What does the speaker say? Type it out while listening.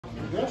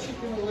You're actually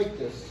going to like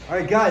this. All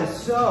right,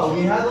 guys, so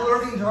we have the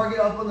learning target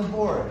up on the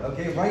board.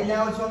 Okay, right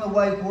now it's on the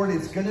whiteboard.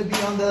 It's going to be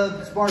on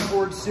the smart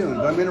board soon,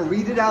 but I'm going to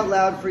read it out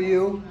loud for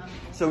you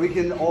so we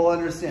can all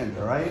understand,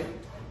 all right?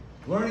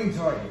 Learning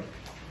target.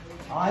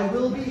 I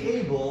will be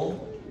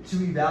able to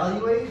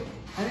evaluate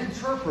and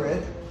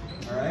interpret,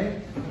 all right,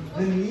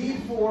 the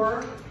need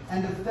for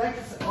and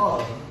effects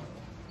of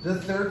the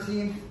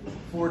 13th,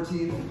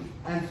 14th,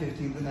 and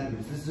 15th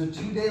Amendments. This is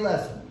a 2-day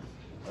lesson.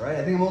 All right,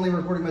 I think I'm only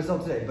recording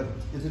myself today, but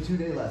it's a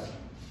 2-day lesson.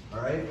 All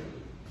right,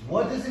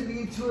 what does it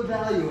mean to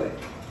evaluate?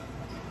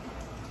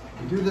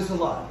 We do this a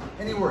lot.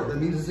 Any word that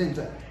means the same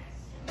thing.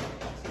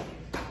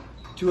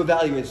 To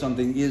evaluate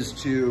something is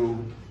to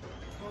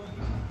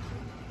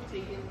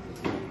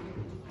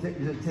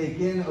take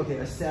in, okay,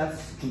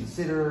 assess,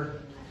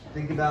 consider,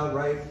 think about,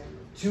 right?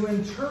 To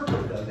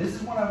interpret, though, this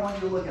is what I want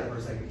you to look at for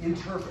a second.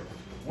 Interpret.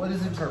 What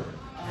is interpret?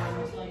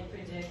 It's like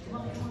predict,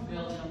 build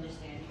an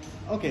understanding.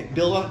 Okay,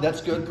 build,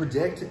 that's good.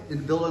 Predict,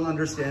 build an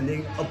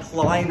understanding,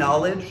 apply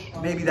knowledge.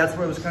 Maybe that's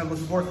what I was kind of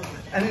looking for.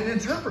 And an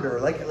interpreter,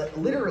 like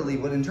literally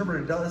what an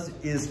interpreter does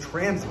is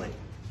translate.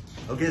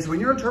 Okay, so when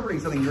you're interpreting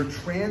something, you're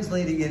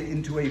translating it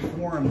into a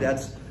form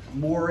that's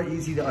more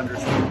easy to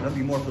understand. That'll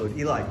be more fluid.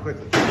 Eli,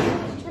 quickly.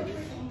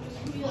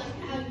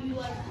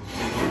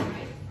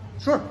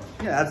 Sure,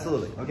 yeah,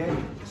 absolutely, okay?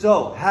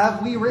 So,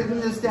 have we written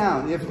this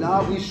down? If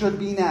not, we should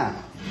be now.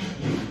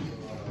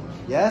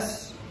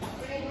 Yes?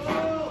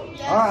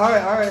 All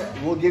right.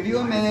 We'll give you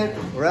a minute,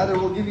 or rather,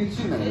 we'll give you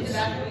 2 minutes.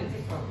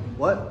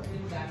 What?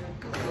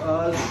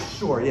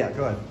 Sure, yeah,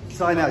 go ahead.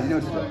 Sign out, you know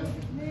what to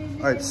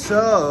do. All right,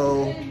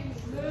 so,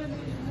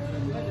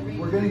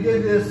 we're gonna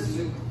give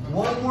this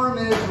 1 more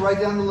minute to write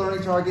down the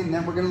learning target, and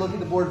then we're gonna look at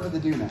the board for the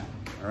do now,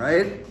 all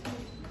right?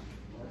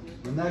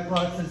 When that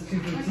clock says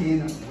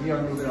 2:15, we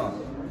are moving on.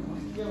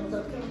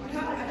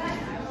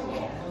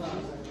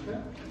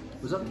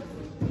 What's up?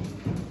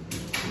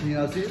 Can you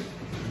not see it?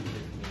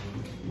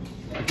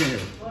 I can't hear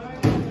it.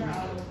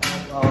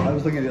 I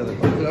was looking at the other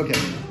clock, but okay.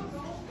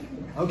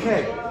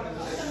 Okay,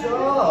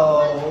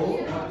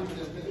 so,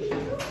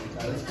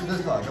 let's do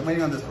this clock. I'm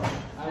waiting on this clock.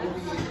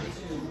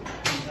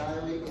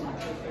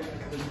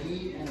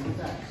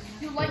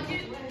 You like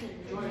it?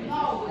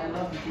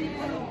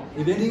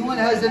 If anyone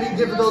has any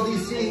difficulty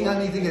seeing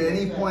anything at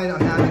any point,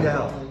 I'm happy to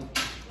help.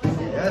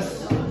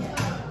 Yes?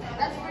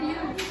 That's for you.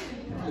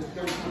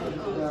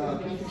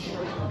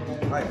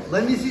 All right,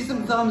 let me see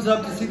some thumbs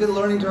up to see that the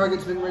learning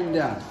target's been written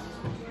down.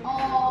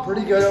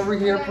 Pretty good over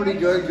here, pretty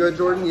good. Good,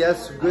 Jordan,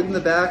 yes. Good in the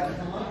back.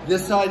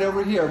 This side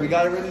over here, we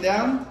got it written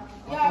down?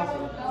 Yes?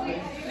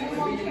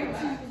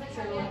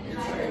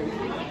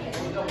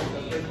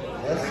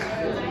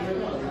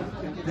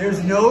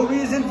 There's no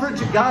reason for,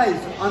 guys,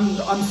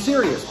 I'm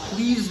serious.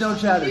 Please don't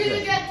chat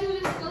again.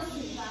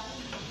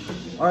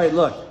 All right,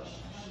 look.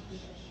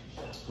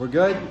 We're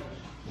good?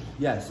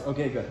 Yes,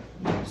 okay, good.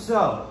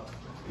 So,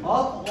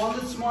 up on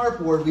the smart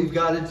board, we've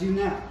got a do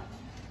now.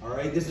 All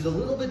right, this is a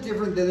little bit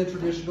different than the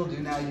traditional do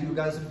now you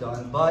guys have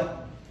done,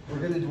 but we're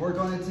gonna work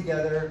on it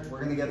together.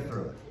 We're gonna get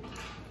through it.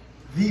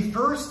 The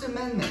First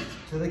Amendment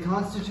to the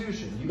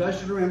Constitution. You guys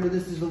should remember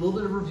this is a little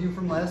bit of review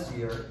from last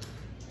year.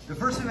 The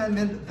First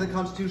Amendment to the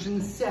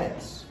Constitution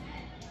says,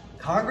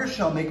 Congress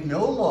shall make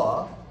no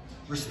law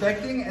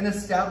respecting an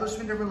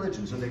establishment of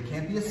religion, so there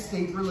can't be a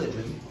state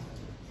religion,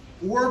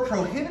 or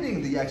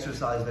prohibiting the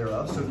exercise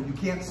thereof, so you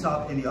can't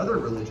stop any other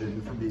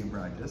religion from being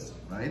practiced,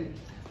 right?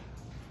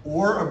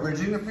 Or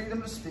abridging the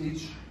freedom of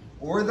speech,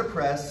 or the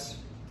press,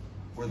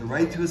 or the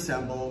right to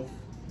assemble,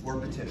 or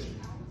petition.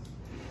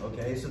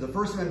 Okay, so the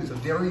First Amendment is a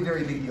very,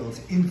 very big deal.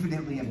 It's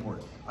infinitely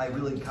important. I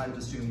really kind of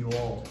assume you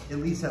all at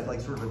least have like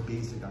sort of a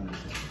basic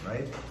understanding,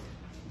 right?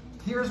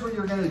 Here's what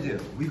you're gonna do.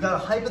 We've got a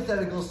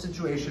hypothetical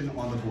situation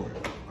on the board,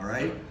 all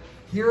right?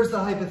 Here's the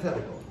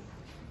hypothetical.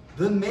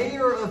 The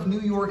mayor of New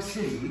York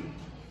City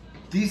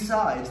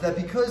decides that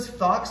because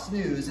Fox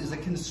News is a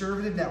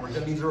conservative network,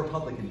 that means a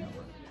Republican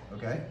network,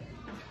 okay?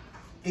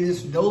 It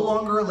is no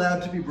longer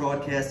allowed to be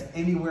broadcast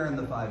anywhere in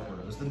the 5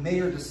 boroughs. The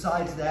mayor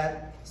decides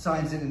that,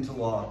 signs it into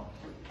law,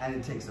 and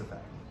it takes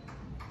effect.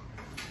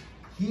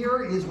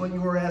 Here is what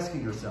you are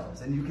asking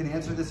yourselves, and you can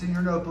answer this in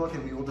your notebook,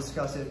 and we will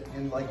discuss it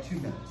in like 2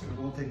 minutes. It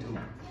won't take too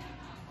long.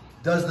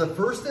 Does the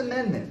First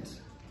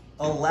Amendment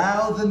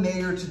allow the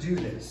mayor to do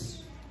this?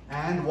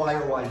 And why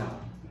or why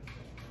not?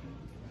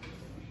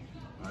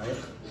 All right.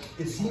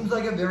 It seems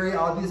like a very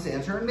obvious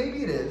answer, and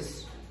maybe it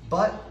is,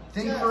 but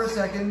think for a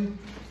second,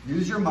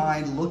 use your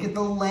mind, look at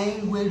the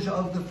language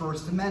of the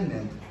First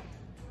Amendment,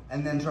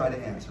 and then try to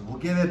answer. We'll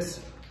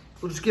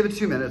just give it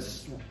 2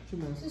 minutes. Yeah, 2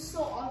 minutes. This is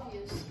so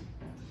obvious.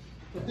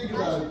 But think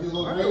about it. You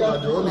look All right right,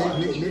 after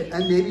the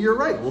and maybe you're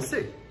right. We'll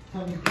see.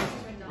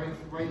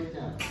 Write it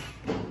down.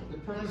 The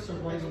purpose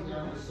of writing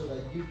down is so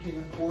that you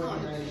can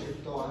organize your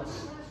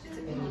thoughts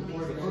and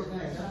organize.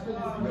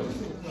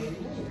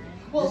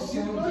 Well,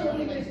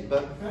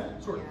 But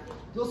sort of.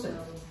 You'll see.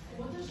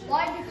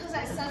 Why? Because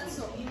I said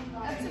so.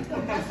 That's a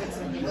good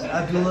question.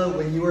 Abdullah,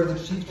 when you are the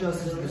Chief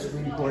Justice of the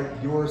Supreme Court,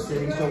 your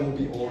saying so will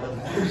be all that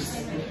matters.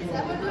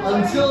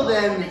 Until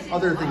then,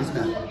 other things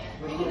matter.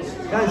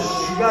 Guys,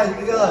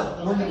 we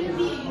got.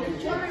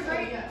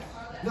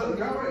 No,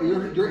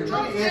 you're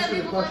trying to answer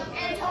the question.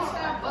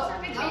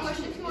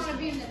 If you want to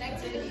be in the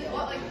next video,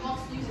 what like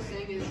Fox News is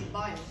saying is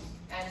biased.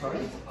 Sorry?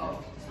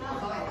 Oh, it's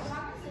not biased.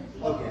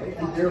 Okay,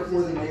 and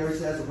therefore the mayor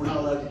says that we're not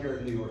allowed to hear it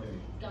in New York anymore.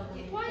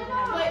 Why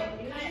not?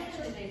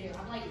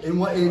 And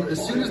what? And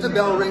as soon as the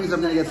bell rings,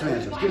 I'm gonna get some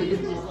answers.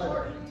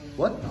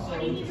 What?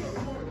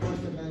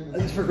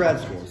 It's for grad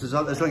school. It's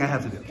something I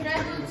have to do. Can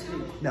I do it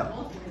too?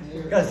 No,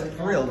 guys,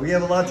 for real, we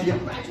have a lot to get.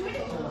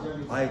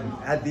 I'm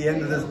at the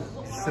end of this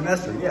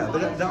semester, yeah,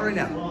 but not right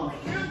now.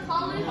 You're in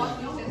college?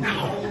 No,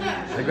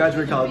 I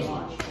graduated college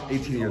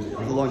 18 years ago. It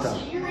was a long time.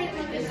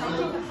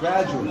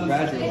 Graduate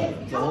life.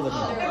 It's a whole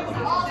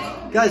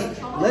different. Guys,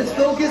 let's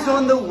focus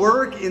on the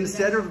work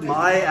instead of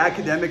my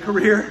academic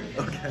career.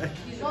 Okay.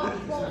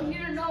 Well, we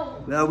need to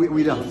know. No,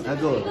 we don't.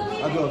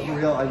 Abdullah, for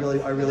real, I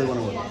really want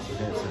to win this.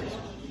 Okay, seriously.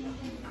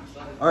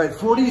 All right,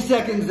 40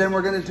 seconds, then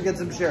we're going to get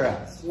some share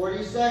outs.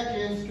 40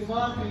 seconds. Come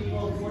on,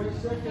 people. 40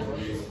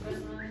 seconds.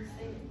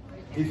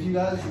 If you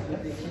guys...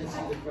 They can't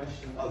see the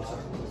question. Oh,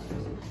 sorry.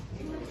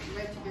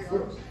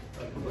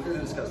 We're going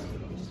to discuss it.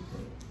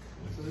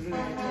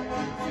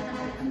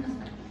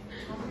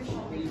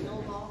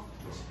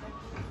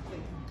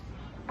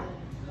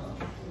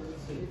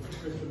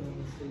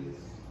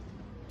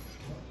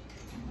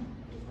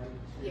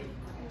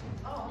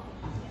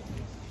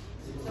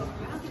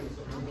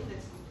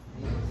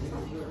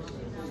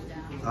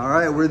 All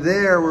right, we're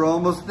there. We're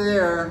almost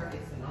there.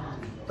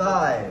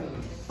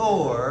 5,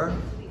 4,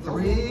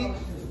 3,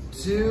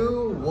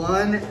 2,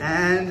 1,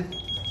 and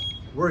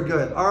we're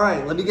good. All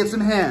right, let me get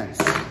some hands.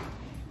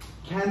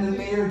 Can the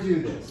mayor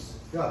do this?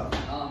 Go.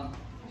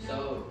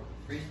 So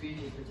free speech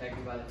is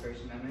protected by the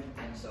First Amendment,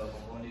 and so a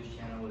whole news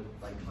channel with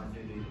like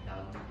hundreds of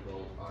thousands of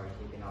people are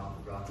taken off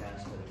the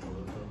broadcast for the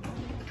political.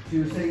 So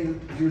you're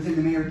saying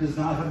the mayor does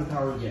not have the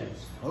power of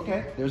yes.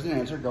 Okay, there's an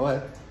answer. Go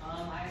ahead.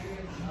 I agree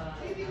with,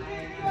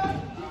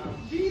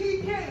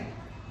 BDK.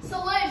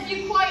 So let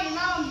be quiet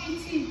now,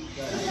 BT.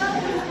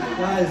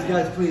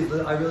 Guys, please.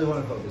 I really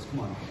want to focus. Come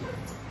on.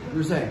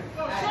 You're saying.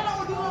 Shut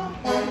up,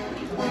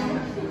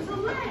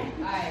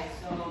 Alright,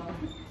 so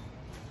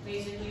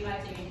basically by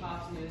taking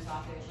Fox News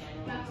off their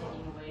channel and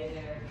taking away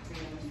their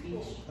freedom of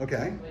speech.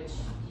 Okay. Which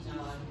he's not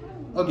allowed to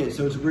do. Okay,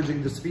 so it's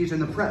abridging the speech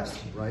and the press,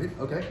 right?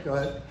 Okay, go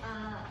ahead. I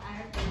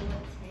agree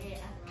with Tay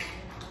as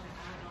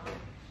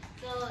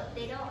well. So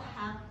they don't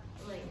have,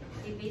 like,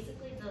 the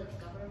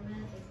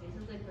government is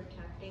basically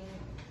protecting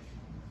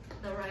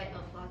the right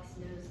of Fox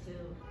News to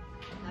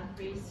have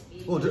free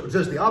speech. Well,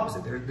 just the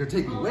opposite. They're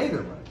taking away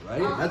their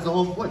right, right? That's the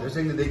whole point. They're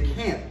saying that they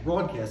can't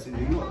broadcast in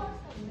New York.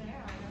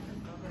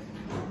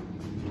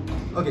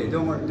 Okay,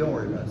 don't worry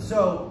about it.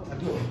 So,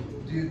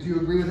 do you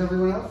agree with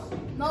everyone else?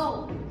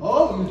 No.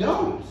 Oh, you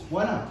don't?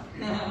 Why not?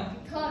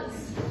 Because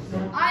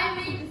I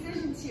make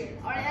decisions here.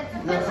 Alright, that's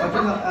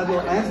the No,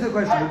 Abdul, answer the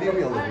question. Be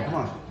realistic. Come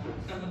on.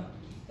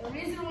 The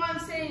reason why I'm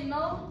saying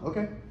no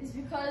Okay. is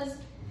because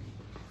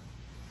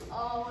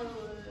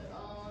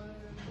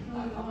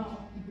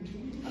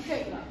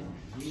okay.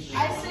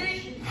 I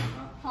say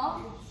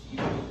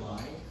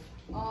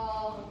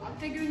I'm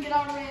figuring it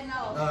out right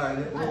now.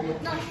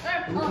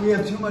 Alright. We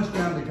have too much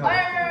ground to cover.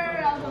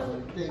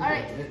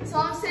 Alright, so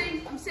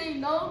I'm saying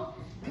no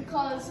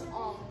because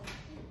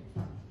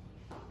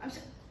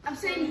I'm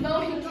saying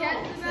no, he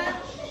can't do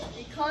that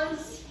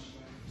because.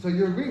 So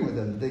you're agreeing with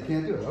them that they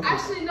can't do it? Okay.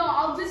 Actually, no,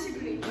 I'll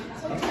disagree.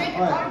 So to make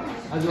an Alright.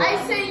 argument,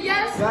 I say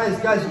yes.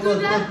 Guys, do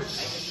that.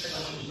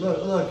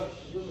 look.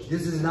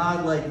 This is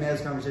not like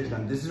mass conversation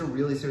time. This is a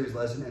really serious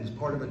lesson, and it's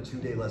part of a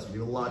 2-day lesson. We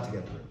have a lot to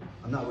get through.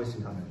 I'm not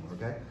wasting time anymore,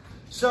 okay?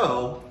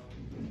 So,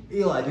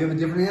 Eli, do you have a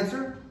different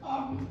answer?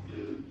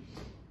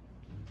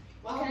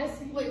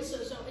 Wait, so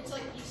it's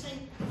like you're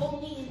saying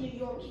only in New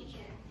York you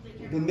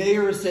can't. The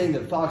mayor is saying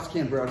that Fox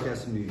can't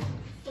broadcast in New York.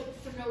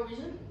 Like for no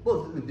reason?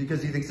 Well,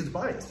 because he thinks it's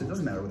biased. It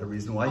doesn't matter what the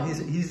reason why.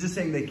 He's just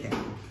saying they can't.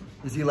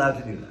 Is he allowed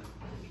to do that?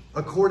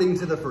 According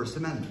to the First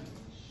Amendment.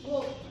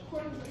 Well,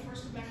 according to the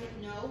First Amendment,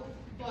 no.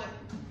 But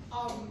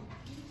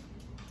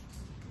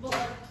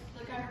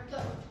like I heard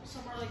that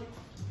somewhere like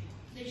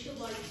they should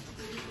like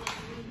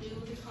renew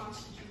the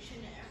Constitution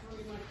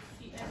every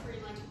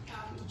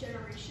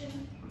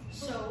generation.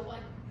 So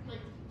like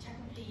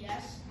technically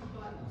yes,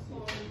 but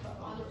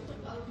other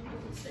people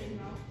would say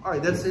no. All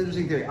right, that's an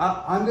interesting theory.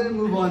 I'm going to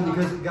move on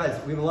because, guys,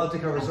 we have a lot to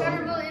cover. I So got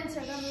a real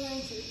answer.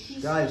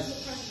 He's guys, the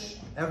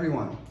president.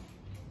 everyone,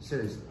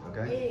 seriously,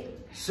 okay?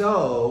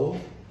 So,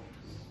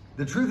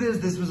 the truth is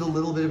this was a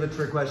little bit of a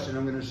trick question.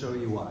 I'm going to show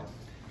you why.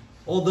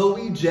 Although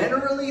we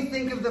generally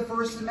think of the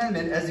First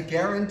Amendment as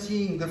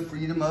guaranteeing the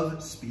freedom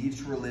of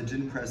speech,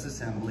 religion, press,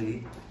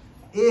 assembly,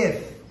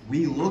 if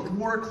we look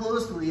more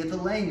closely at the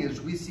language,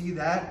 we see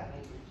that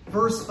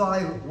first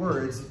 5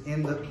 words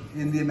in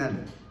the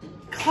amendment.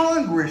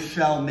 Congress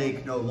shall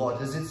make no law.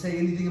 Does it say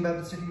anything about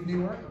the city of New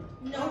York?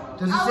 No.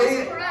 Does it I say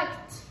was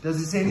correct.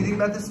 Does it say anything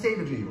about the state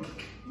of New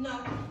York? No.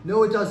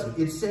 No, it doesn't.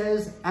 It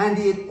says, and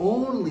it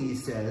only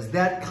says,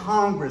 that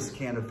Congress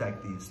can't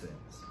affect these things.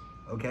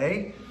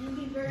 Okay?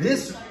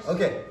 This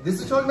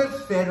is talking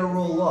about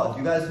federal law. Do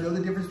you guys know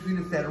the difference between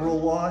a federal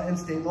law and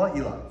state law,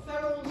 Eli?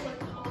 Federal is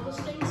like all the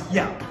states.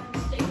 Yeah.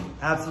 State.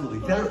 Absolutely.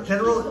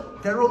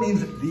 Federal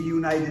means the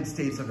United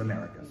States of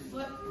America.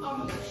 But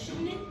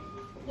shouldn't it?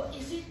 What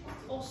is it?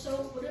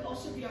 Also, would it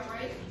also be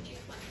alright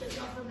if like, the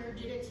governor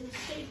did it to the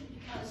state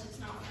because it's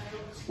not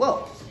federal? It's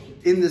Well, the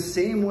state. in the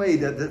same way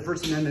that the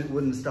First Amendment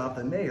wouldn't stop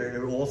the mayor,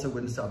 it also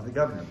wouldn't stop the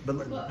governor.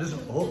 But just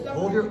the hold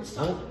governor your would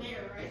stop the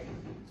mayor, right?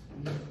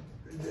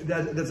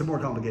 That's a more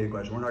complicated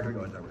question. We're not going to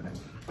go into that right now.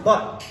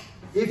 But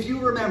if you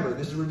remember,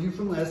 this is a review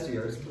from last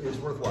year. It's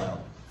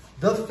worthwhile.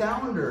 The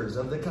founders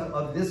of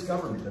this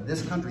government, of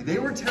this country, they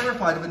were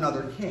terrified of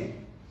another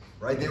king,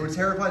 right? They were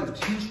terrified of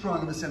too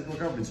strong of a central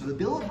government. So the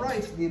Bill of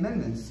Rights, the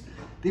amendments,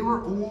 they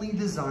were only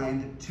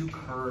designed to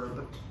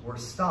curb or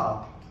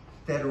stop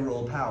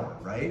federal power,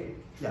 right?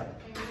 Yeah.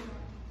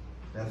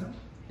 That's it?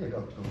 Yeah,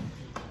 go.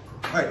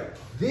 All right.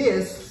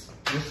 This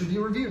should be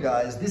a review,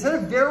 guys. This had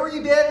a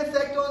very bad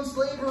effect on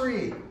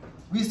slavery.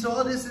 We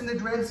saw this in the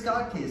Dred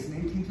Scott case in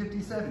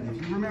 1857,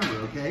 if you remember,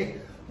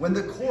 okay? When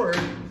the court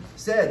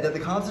said that the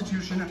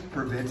Constitution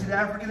prevented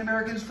African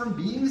Americans from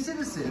being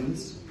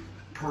citizens,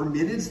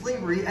 permitted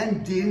slavery,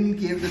 and didn't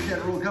give the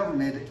federal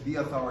government the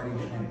authority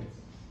to end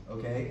it,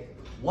 okay?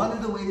 One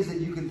of the ways that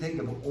you can think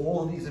of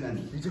all of these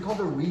amendments, these are called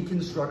the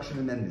Reconstruction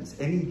Amendments.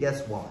 Any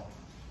guess why?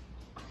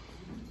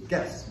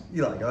 Guess.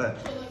 Eli, go ahead.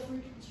 So like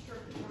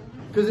Reconstruction.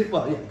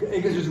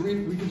 Because there's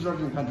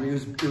Reconstruction the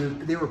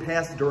country. They were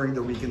passed during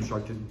the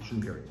Reconstruction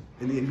period,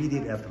 in the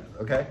immediate aftermath,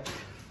 okay?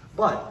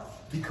 But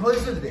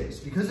because of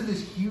this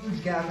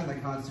huge gap in the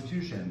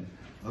Constitution,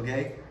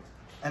 okay,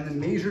 and the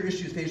major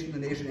issues facing the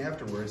nation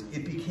afterwards,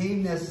 it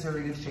became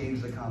necessary to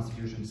change the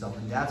Constitution itself,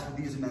 and that's what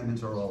these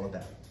amendments are all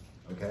about,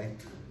 okay?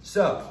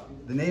 So,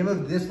 the name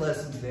of this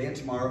lesson today and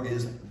tomorrow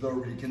is the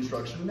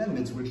Reconstruction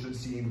Amendments, which should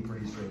seem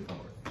pretty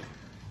straightforward.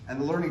 And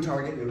the learning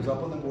target, it was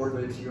up on the board,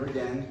 but it's here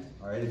again,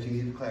 all right, if you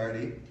need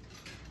clarity.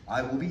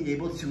 I will be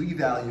able to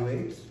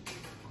evaluate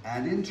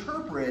and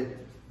interpret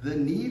the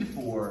need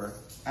for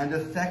and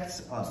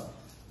effects of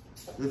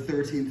the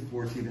 13th,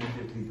 14th, and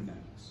 15th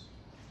Amendments,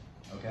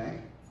 okay?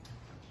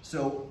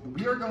 So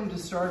we are going to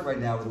start right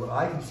now with what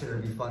I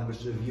consider to be fun, which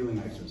is a viewing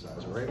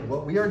exercise, all right?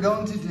 What we are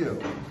going to do,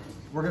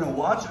 we're going to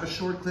watch a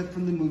short clip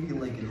from the movie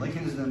Lincoln.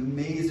 Lincoln is an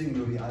amazing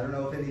movie. I don't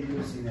know if any of you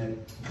have seen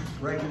it.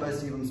 Directed by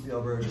Steven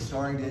Spielberg,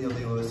 starring Daniel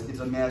Day-Lewis. It's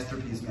a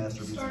masterpiece.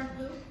 Starring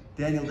who?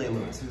 Daniel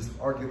Day-Lewis, who's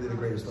arguably the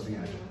greatest living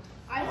actor.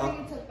 I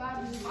think it's a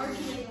bad movie.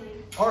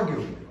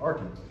 Arguably.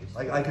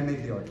 Like, I can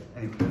make the argument.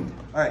 Anyway,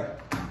 all right.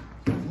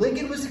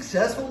 Lincoln was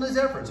successful in his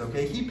efforts,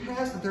 okay? He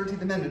passed the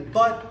 13th Amendment,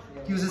 but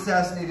he was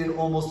assassinated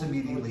almost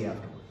immediately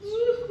afterwards.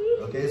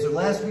 Okay, so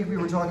last week we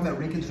were talking about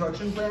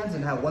Reconstruction plans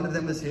and how one of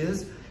them was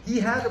his. He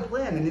had a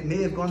plan, and it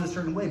may have gone a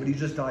certain way, but he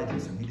just died too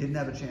soon. He didn't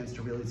have a chance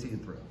to really see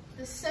it through.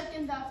 The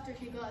second after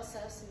he got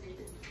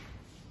assassinated.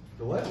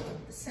 The what?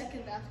 The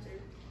second after.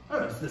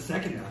 Oh, it's the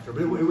second after,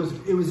 but it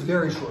was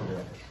very short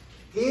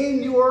after.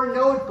 In your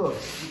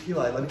notebooks,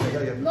 Eli, I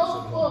gotta get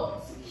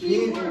Notebooks.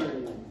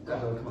 Keyword.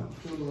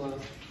 Come on.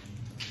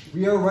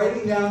 We are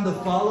writing down the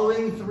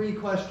following 3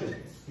 questions.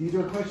 These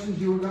are questions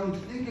you are going to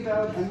think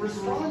about and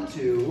respond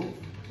to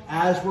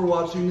as we're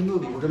watching the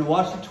movie. We're going to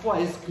watch it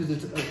twice because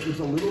it's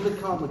a little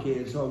bit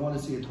complicated, so I want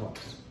to see it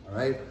twice. All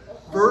right?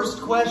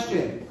 First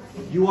question.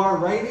 You are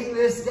writing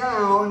this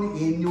down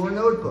in your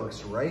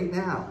notebooks right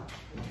now.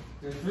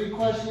 There's 3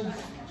 questions.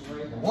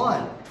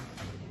 1.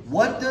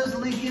 What does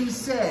Lincoln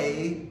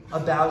say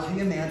about the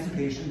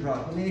Emancipation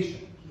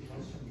Proclamation?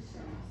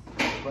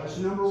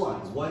 Question number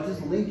 1. What does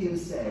Lincoln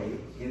say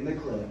in the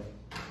clip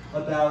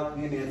about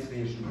the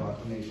Emancipation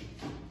Proclamation?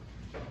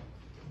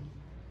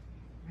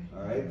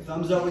 All right,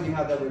 thumbs up when you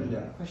have that written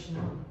down. Question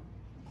number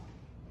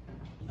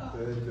 1.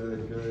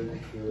 Good.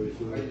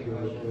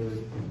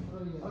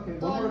 Okay,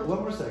 one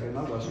more second. I'm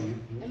not rushing you.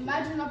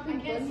 Imagine up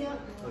in Kenya.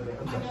 Okay,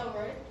 I'm I sorry. know,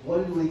 right?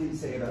 What did Lincoln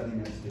say about the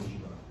Emancipation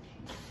Proclamation?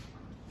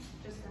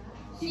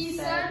 He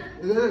said.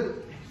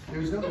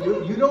 There's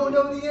no. You don't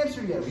know the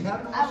answer yet. We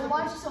haven't I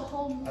watched the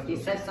whole movie.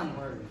 He said some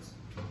words.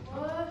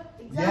 What?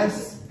 Exactly.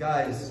 Yes,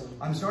 guys,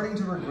 I'm starting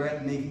to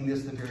regret making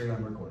this the period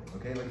I'm recording,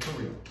 okay? Like, for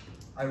real.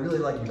 I really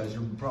like you guys.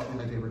 You're probably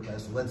my favorite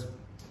class, so let's,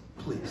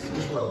 please,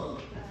 just roll.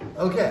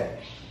 Okay,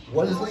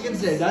 what does Lincoln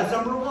say? That's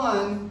number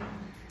 1.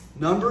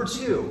 Number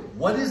 2,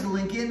 what is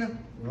Lincoln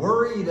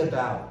worried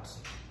about?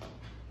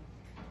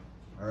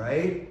 All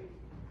right?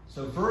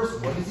 So first,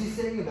 what is he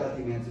saying about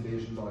the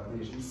Emancipation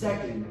Proclamation?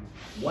 Second,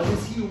 what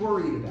is he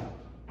worried about?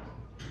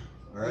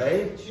 All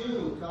right?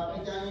 2,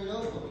 copy down your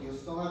notebook. You'll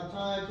still have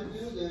time to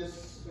do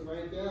this, to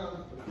write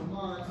down. Come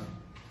on.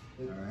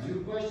 All right.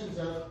 2 questions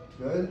up.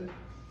 Good?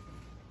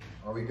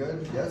 Are we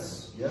good?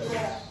 Yes?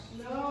 Yes?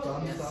 No.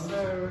 Thumbs?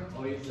 Sir.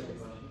 Oh, you said the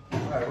question.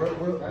 All right,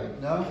 we're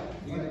no?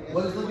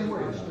 What is Lincoln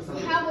worried about?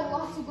 We have a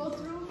lot to go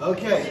through.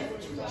 Okay.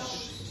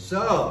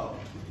 So,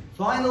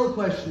 Final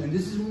question, and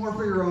this is more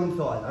for your own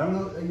thought. I don't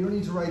know, you don't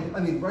need to write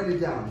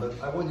it down,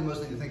 but I want you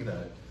mostly to think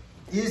about it.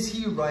 Is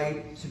he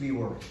right to be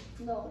worried?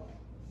 No.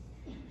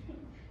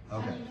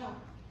 Okay. No. All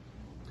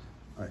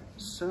right,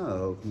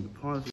 so, pause.